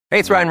Hey,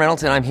 it's Ryan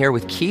Reynolds, and I'm here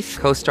with Keith,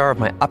 co-star of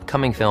my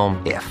upcoming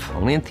film, If,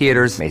 only in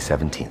theaters May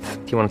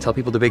 17th. Do you want to tell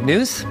people the big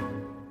news?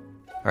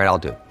 All right, I'll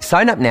do it.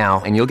 Sign up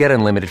now and you'll get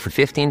unlimited for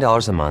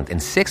 $15 a month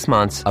and 6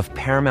 months of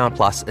Paramount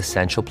Plus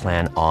Essential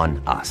Plan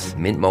on us.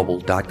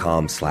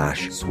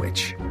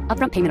 MintMobile.com/switch.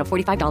 Upfront payment of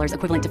 $45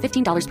 equivalent to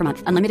 $15 per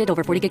month. Unlimited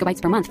over 40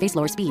 gigabytes per month. Face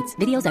lower speeds.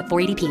 Videos at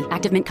 480p.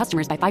 Active Mint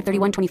customers by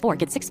 531.24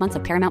 get 6 months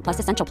of Paramount Plus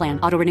Essential Plan.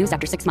 Auto renews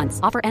after 6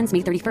 months. Offer ends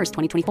May 31st,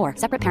 2024.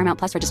 Separate Paramount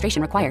Plus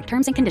registration required.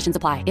 Terms and conditions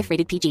apply if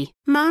rated PG.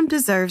 Mom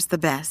deserves the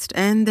best,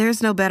 and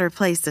there's no better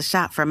place to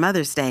shop for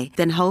Mother's Day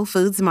than Whole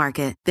Foods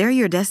Market. They're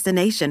your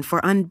destination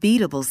for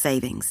unbeatable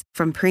savings.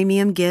 From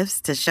premium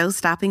gifts to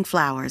show-stopping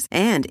flowers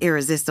and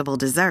irresistible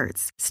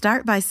desserts.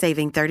 Start by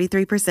saving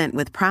 33%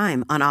 with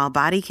Prime on all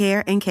body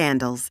care and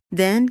candles.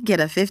 Then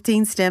get a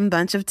 15-stem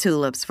bunch of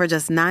tulips for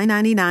just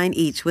 $9.99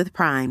 each with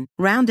Prime.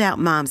 Round out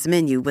Mom's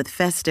menu with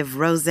festive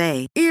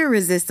rosé,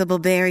 irresistible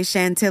berry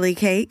chantilly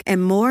cake,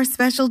 and more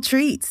special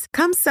treats.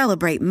 Come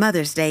celebrate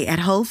Mother's Day at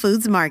Whole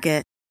Foods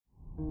Market.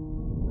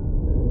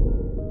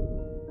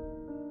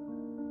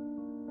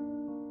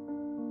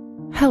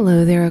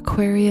 Hello there,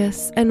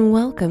 Aquarius, and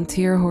welcome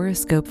to your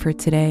horoscope for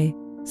today,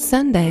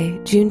 Sunday,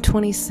 June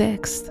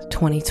 26th,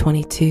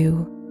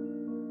 2022.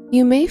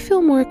 You may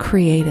feel more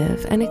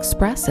creative and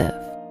expressive.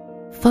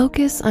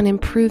 Focus on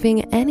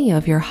improving any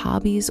of your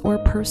hobbies or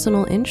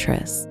personal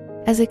interests,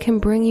 as it can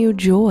bring you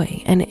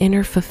joy and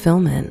inner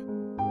fulfillment.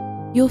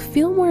 You'll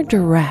feel more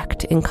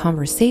direct in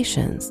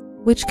conversations,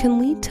 which can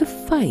lead to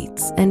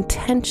fights and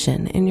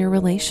tension in your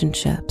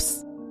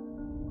relationships.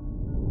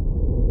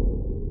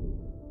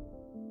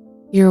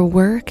 Your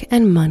work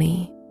and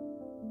money.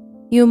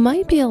 You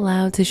might be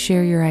allowed to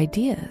share your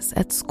ideas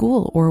at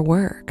school or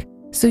work,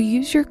 so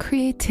use your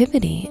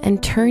creativity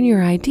and turn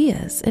your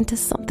ideas into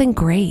something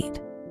great.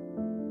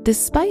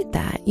 Despite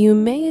that, you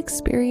may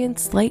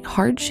experience slight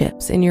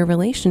hardships in your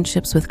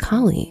relationships with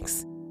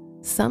colleagues.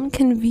 Some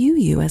can view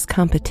you as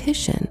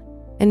competition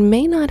and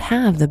may not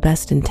have the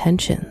best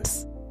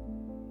intentions.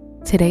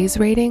 Today's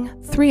rating,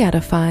 3 out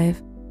of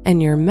 5,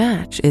 and your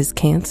match is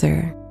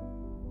Cancer.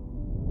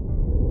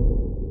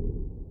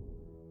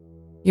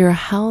 Your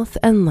health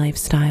and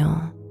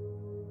lifestyle.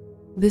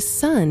 The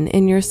sun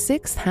in your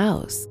 6th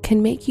house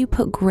can make you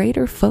put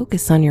greater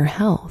focus on your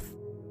health.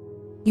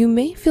 You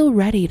may feel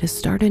ready to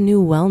start a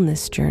new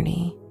wellness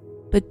journey,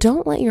 but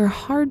don't let your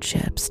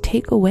hardships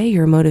take away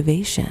your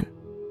motivation.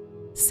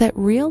 Set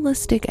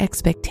realistic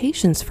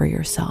expectations for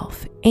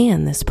yourself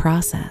and this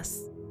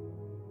process.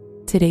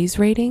 Today's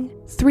rating,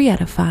 3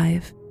 out of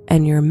 5,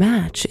 and your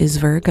match is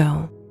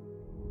Virgo.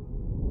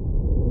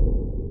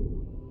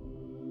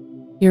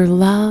 Your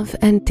love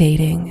and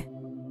dating.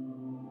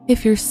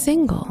 If you're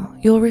single,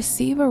 you'll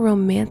receive a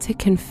romantic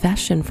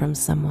confession from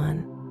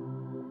someone.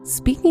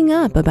 Speaking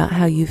up about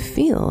how you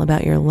feel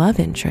about your love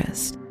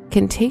interest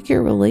can take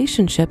your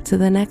relationship to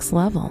the next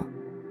level.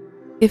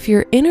 If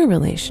you're in a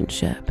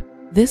relationship,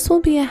 this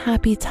will be a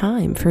happy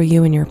time for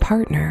you and your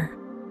partner,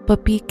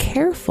 but be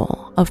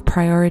careful of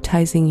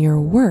prioritizing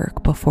your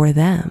work before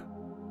them.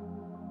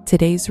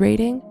 Today's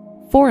rating,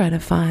 4 out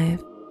of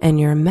 5, and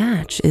your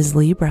match is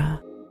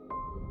Libra.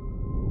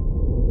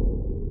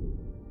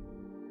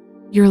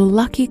 Your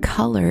lucky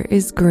color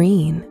is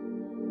green.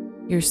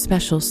 Your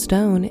special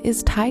stone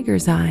is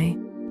tiger's eye,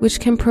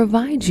 which can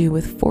provide you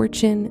with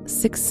fortune,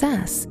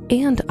 success,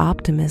 and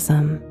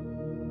optimism.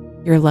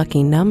 Your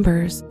lucky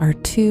numbers are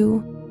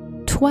 2,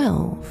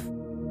 12,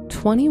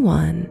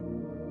 21,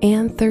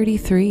 and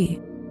 33.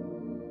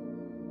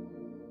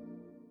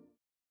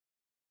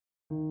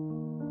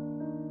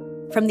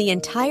 From the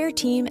entire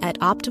team at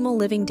Optimal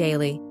Living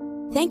Daily,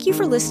 thank you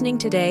for listening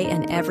today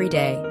and every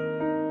day.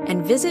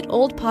 And visit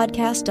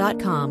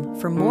oldpodcast.com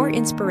for more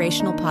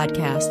inspirational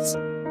podcasts.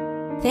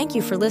 Thank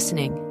you for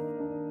listening.